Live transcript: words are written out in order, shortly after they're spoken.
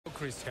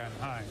Christian.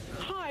 Hi.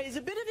 Hi, it's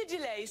a bit of a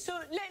delay. So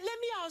let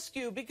me ask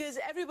you, because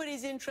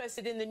everybody's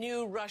interested in the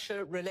new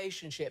Russia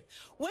relationship.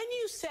 When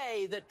you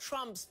say that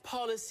Trump's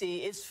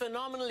policy is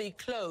phenomenally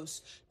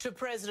close to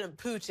President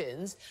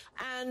Putin's,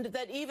 and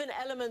that even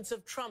elements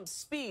of Trump's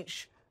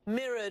speech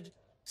mirrored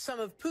some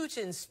of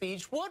Putin's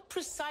speech, what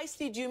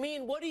precisely do you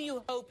mean? What are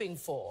you hoping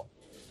for?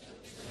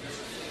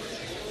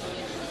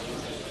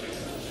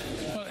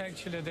 Well,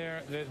 actually,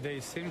 they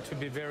seem to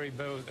be very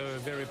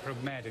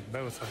pragmatic,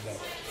 both of them.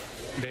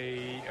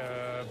 They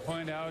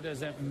point out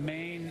as a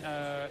main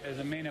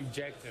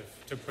objective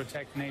to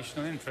protect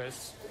national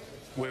interests.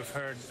 We've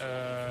heard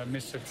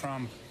Mr.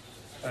 Trump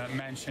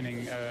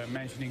mentioning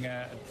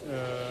an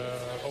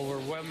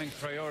overwhelming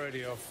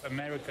priority of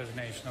America's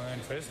national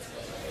interest,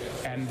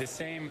 and the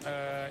same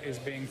is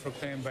being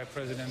proclaimed by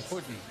President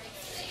Putin.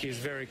 He's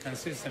very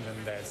consistent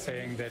in that,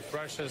 saying that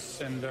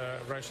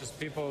Russia's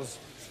people's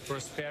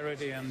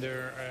prosperity and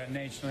their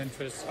national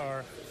interests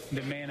are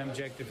the main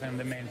objective and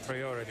the main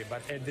priority.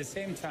 But at the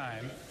same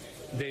time,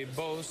 they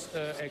both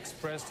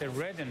expressed a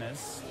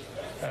readiness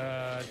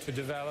to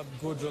develop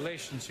good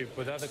relationship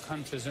with other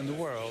countries in the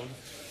world,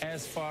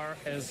 as far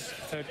as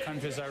third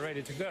countries are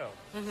ready to go.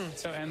 Mm-hmm.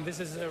 So, and this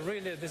is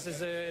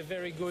a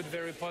very good,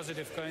 very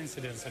positive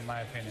coincidence, in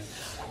my opinion.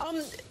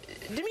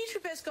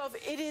 Dmitry Peskov,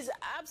 it is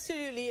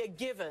absolutely a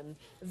given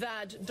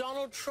that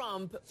Donald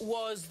Trump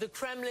was the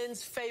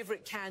Kremlin's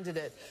favorite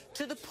candidate,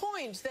 to the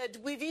point that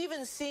we've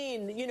even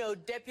seen,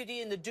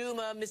 Deputy in the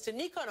Duma, Mr.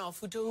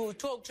 Nikonov, who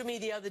talked to me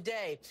the other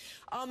day,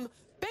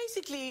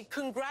 basically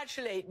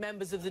congratulate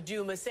members of the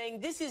Duma, saying,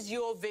 this is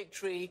your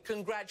victory,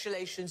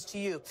 congratulations to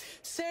you.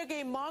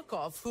 Sergei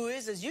Markov, who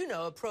is, as you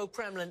know, a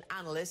pro-Kremlin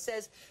analyst,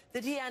 says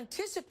that he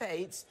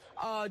anticipates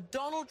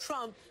Donald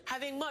Trump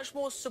having much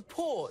more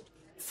support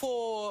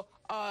for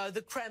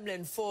the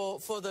Kremlin, for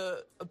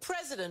the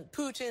President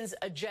Putin's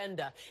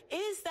agenda.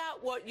 Is that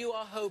what you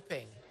are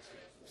hoping?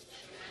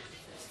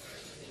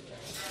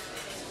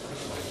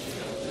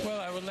 Well,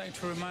 I would like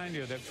to remind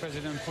you that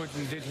President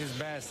Putin did his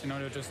best in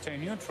order to stay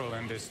neutral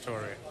in this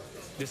story,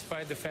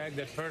 despite the fact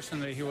that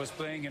personally he was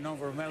playing an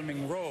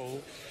overwhelming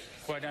role,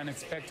 quite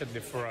unexpectedly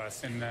for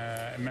us, in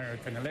the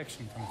American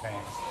election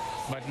campaign.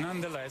 But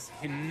nonetheless,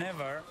 he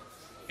never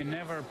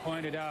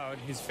pointed out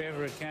his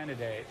favorite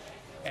candidate,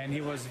 and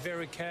he was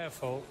very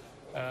careful,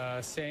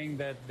 saying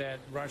that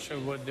Russia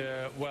would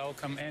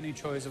welcome any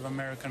choice of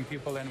American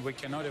people, and we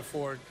cannot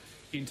afford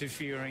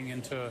interfering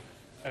into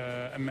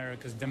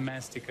America's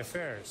domestic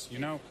affairs.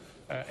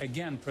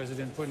 Again,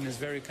 President Putin is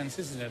very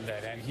consistent in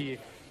that, and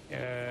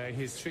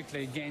he's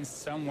strictly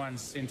against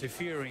someone's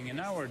interfering in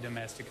our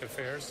domestic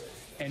affairs,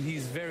 and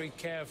he's very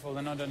careful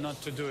in order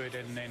not to do it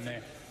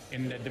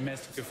in the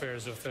domestic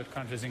affairs of third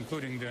countries,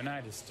 including the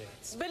United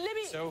States. But let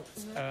me... So,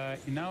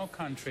 in our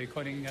country,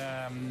 according...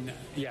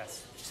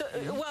 yes. So,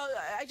 well,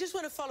 I just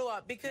want to follow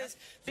up, because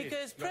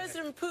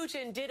President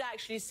Putin did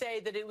actually say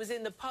that it was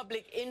in the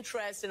public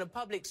interest, in a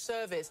public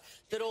service,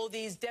 that all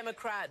these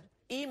Democrat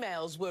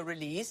emails were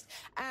released.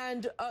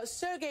 And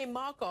Sergei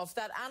Markov,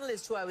 that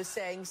analyst who I was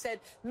saying,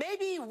 said,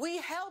 maybe we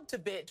helped a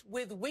bit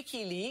with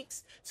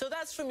WikiLeaks. So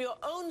that's from your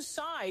own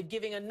side,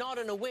 giving a nod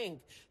and a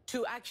wink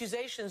to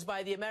accusations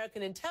by the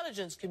American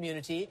intelligence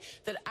community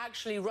that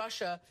actually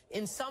Russia,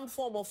 in some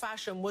form or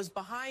fashion, was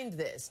behind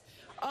this.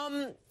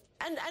 And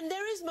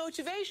there is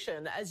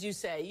motivation, as you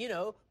say.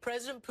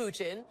 President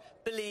Putin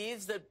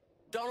believes that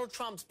Donald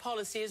Trump's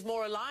policy is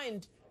more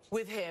aligned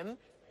with him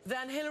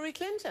than Hillary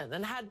Clinton,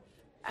 and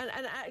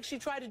actually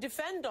tried to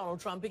defend Donald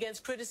Trump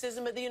against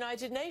criticism at the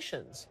United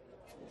Nations.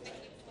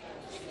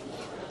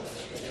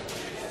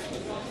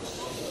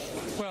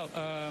 Well,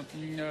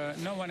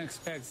 no one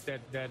expects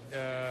that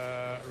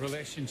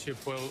relationship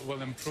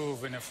will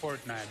improve in a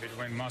fortnight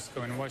between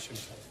Moscow and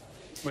Washington.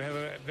 We have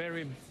a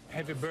very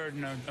heavy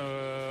burden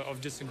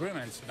of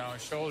disagreements on our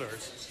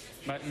shoulders.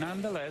 But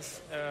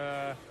nonetheless,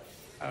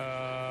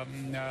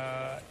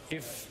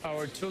 if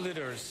our two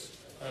leaders,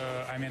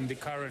 the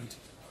current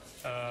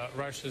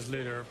Russia's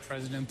leader,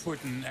 President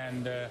Putin,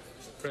 and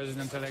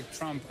President-elect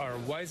Trump, are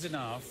wise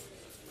enough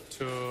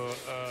to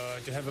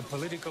have a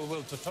political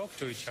will to talk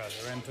to each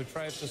other and to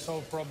try to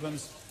solve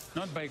problems,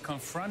 not by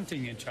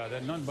confronting each other,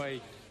 not by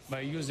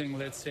using,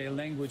 let's say,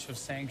 language of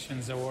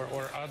sanctions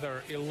or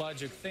other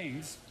illogic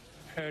things,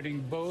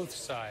 hurting both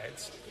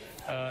sides,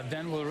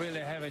 then we'll really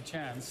have a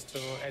chance to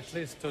at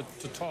least to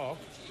talk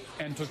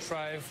and to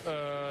try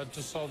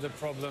to solve the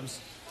problems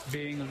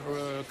being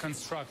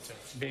constructive.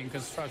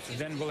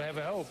 Then we'll have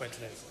a hope at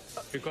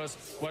least. Because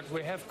what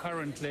we have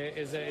currently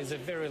is a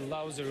very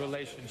lousy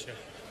relationship.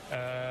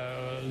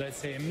 Let's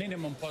say a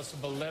minimum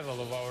possible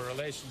level of our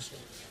relationship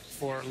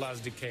for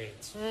last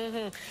decades.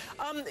 Mm-hmm.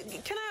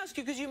 Can I ask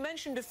you, because you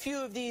mentioned a few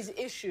of these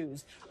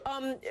issues,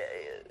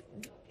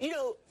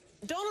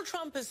 Donald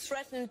Trump has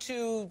threatened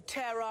to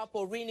tear up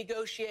or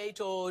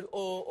renegotiate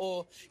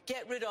or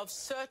get rid of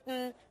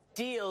certain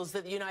deals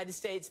that the United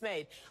States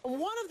made. And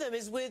one of them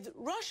is with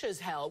Russia's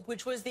help,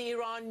 which was the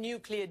Iran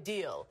nuclear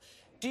deal.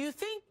 Do you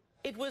think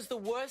it was the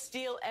worst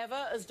deal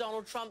ever, as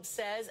Donald Trump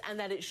says, and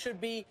that it should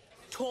be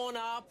torn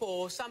up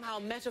or somehow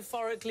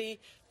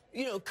metaphorically,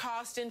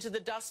 cast into the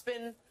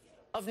dustbin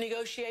of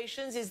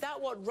negotiations? Is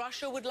that what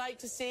Russia would like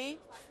to see?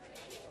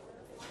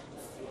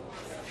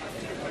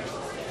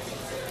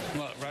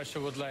 Well, Russia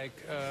would like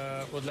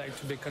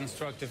to be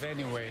constructive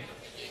anyway,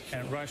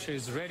 and Russia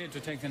is ready to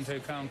take into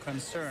account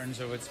concerns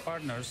of its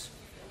partners.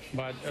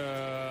 But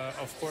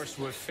of course,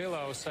 we feel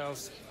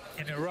ourselves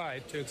in a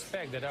right to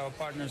expect that our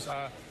partners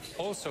are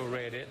also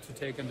ready to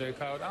take into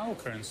account our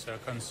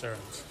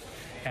concerns,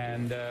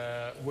 and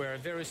we're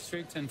very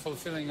strict in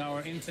fulfilling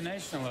our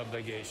international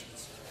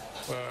obligations.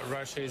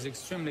 Russia is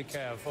extremely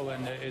careful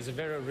and is a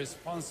very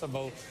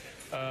responsible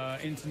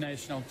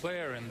international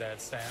player in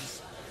that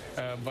sense.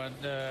 But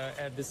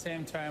at the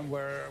same time,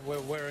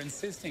 we're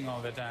insisting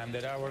all the time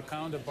that our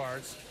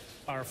counterparts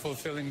are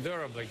fulfilling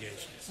their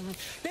obligations.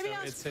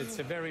 Mm-hmm. It's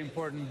a very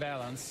important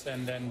balance,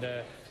 and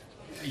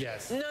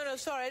yes. No,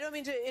 sorry, I don't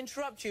mean to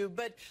interrupt you,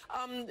 but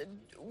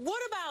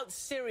what about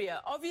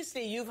Syria?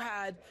 Obviously, you've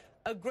had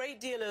a great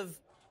deal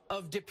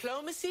of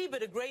diplomacy,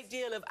 but a great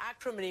deal of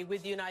acrimony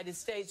with the United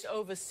States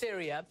over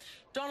Syria.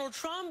 Donald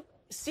Trump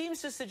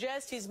seems to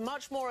suggest he's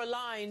much more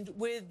aligned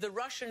with the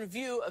Russian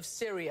view of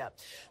Syria.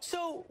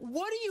 So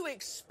what are you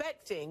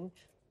expecting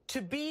to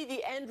be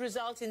the end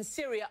result in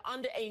Syria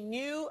under a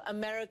new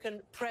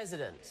American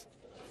president?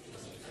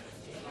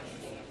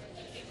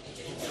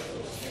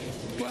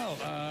 Well,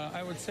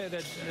 I would say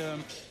that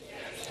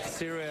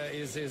Syria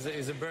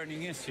is a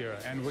burning issue,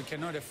 and we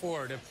cannot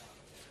afford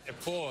a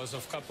pause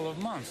of a couple of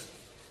months.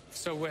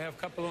 So we have a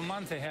couple of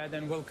months ahead,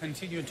 and we'll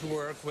continue to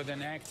work with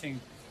an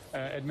acting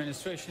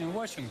administration in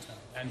Washington,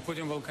 and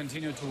Putin will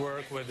continue to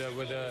work with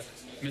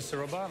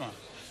Mr. Obama.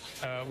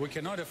 We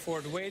cannot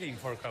afford waiting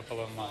for a couple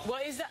of months.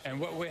 What is that? And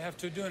what we have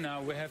to do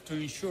now, we have to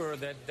ensure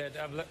that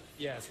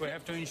we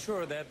have to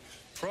ensure that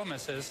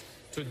promises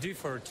to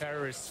defer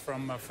terrorists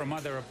from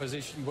other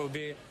opposition will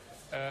be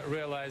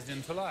realized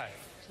into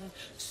life.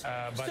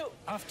 But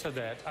after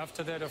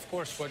that, of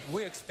course, what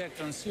we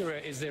expect on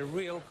Syria is a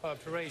real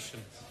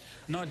cooperation,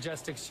 not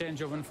just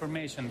exchange of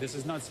information. This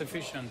is not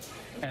sufficient,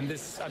 and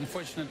this,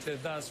 unfortunately,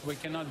 thus we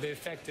cannot be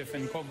effective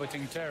in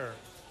combating terror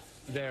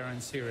there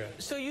in Syria.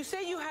 So you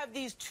say you have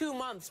these 2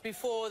 months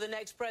before the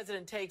next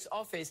president takes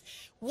office.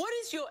 What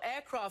is your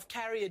aircraft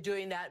carrier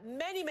doing that?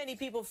 Many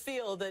people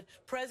feel that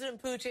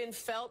President Putin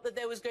felt that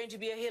there was going to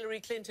be a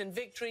Hillary Clinton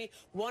victory,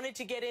 wanted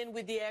to get in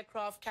with the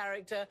aircraft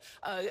carrier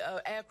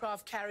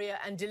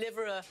and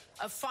deliver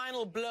a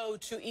final blow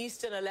to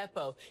eastern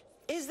Aleppo.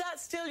 Is that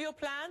still your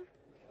plan?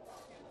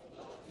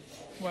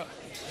 Well,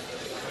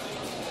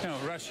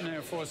 Russian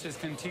Air Force is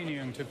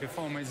continuing to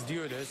perform its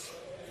duties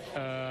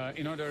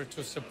in order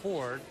to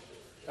support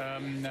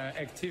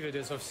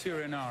activities of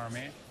Syrian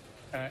army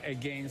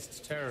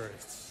against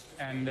terrorists.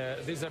 And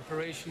this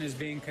operation is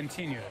being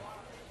continued.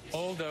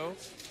 Although,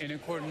 in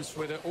accordance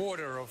with the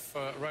order of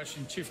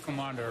Russian Chief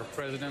Commander,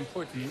 President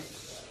Putin,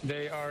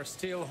 they are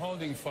still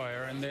holding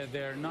fire, and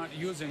they're not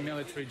using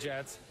military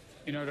jets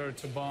in order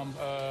to bomb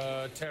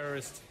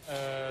terrorist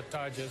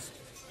targets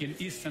in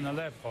eastern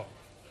Aleppo.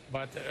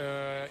 But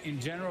in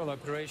general,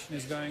 operation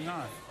is going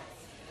on.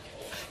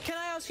 Can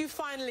I ask you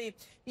finally,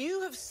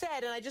 you have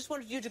said, and I just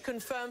wanted you to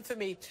confirm for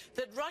me,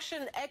 that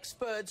Russian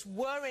experts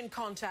were in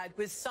contact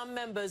with some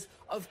members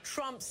of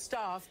Trump's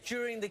staff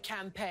during the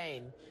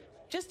campaign.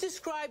 Just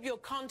describe your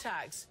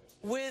contacts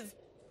with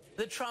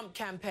the Trump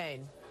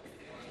campaign.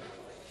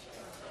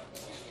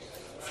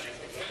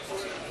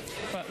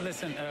 Well,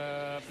 listen,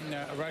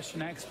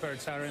 Russian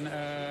experts are in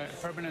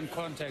permanent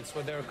contact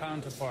with their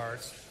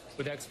counterparts,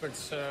 with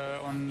experts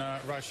on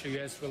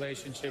Russia-US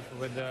relationship,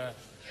 with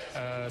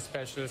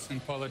specialists in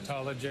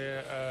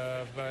politology.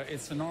 But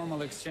it's a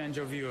normal exchange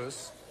of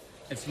views.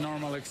 It's a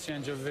normal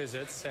exchange of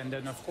visits. And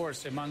then, of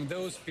course, among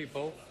those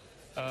people,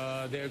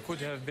 there could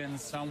have been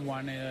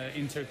someone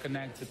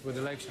interconnected with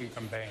election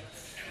campaign.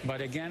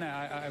 But again,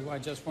 I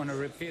just want to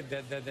repeat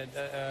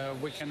that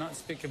we cannot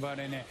speak about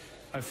any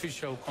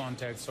official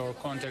contacts or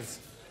contacts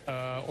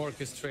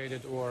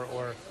orchestrated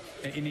or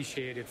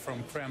initiated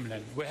from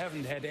Kremlin. We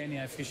haven't had any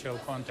official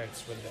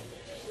contacts with them.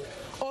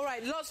 All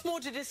right, lots more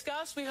to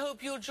discuss. We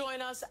hope you'll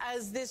join us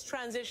as this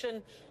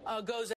transition goes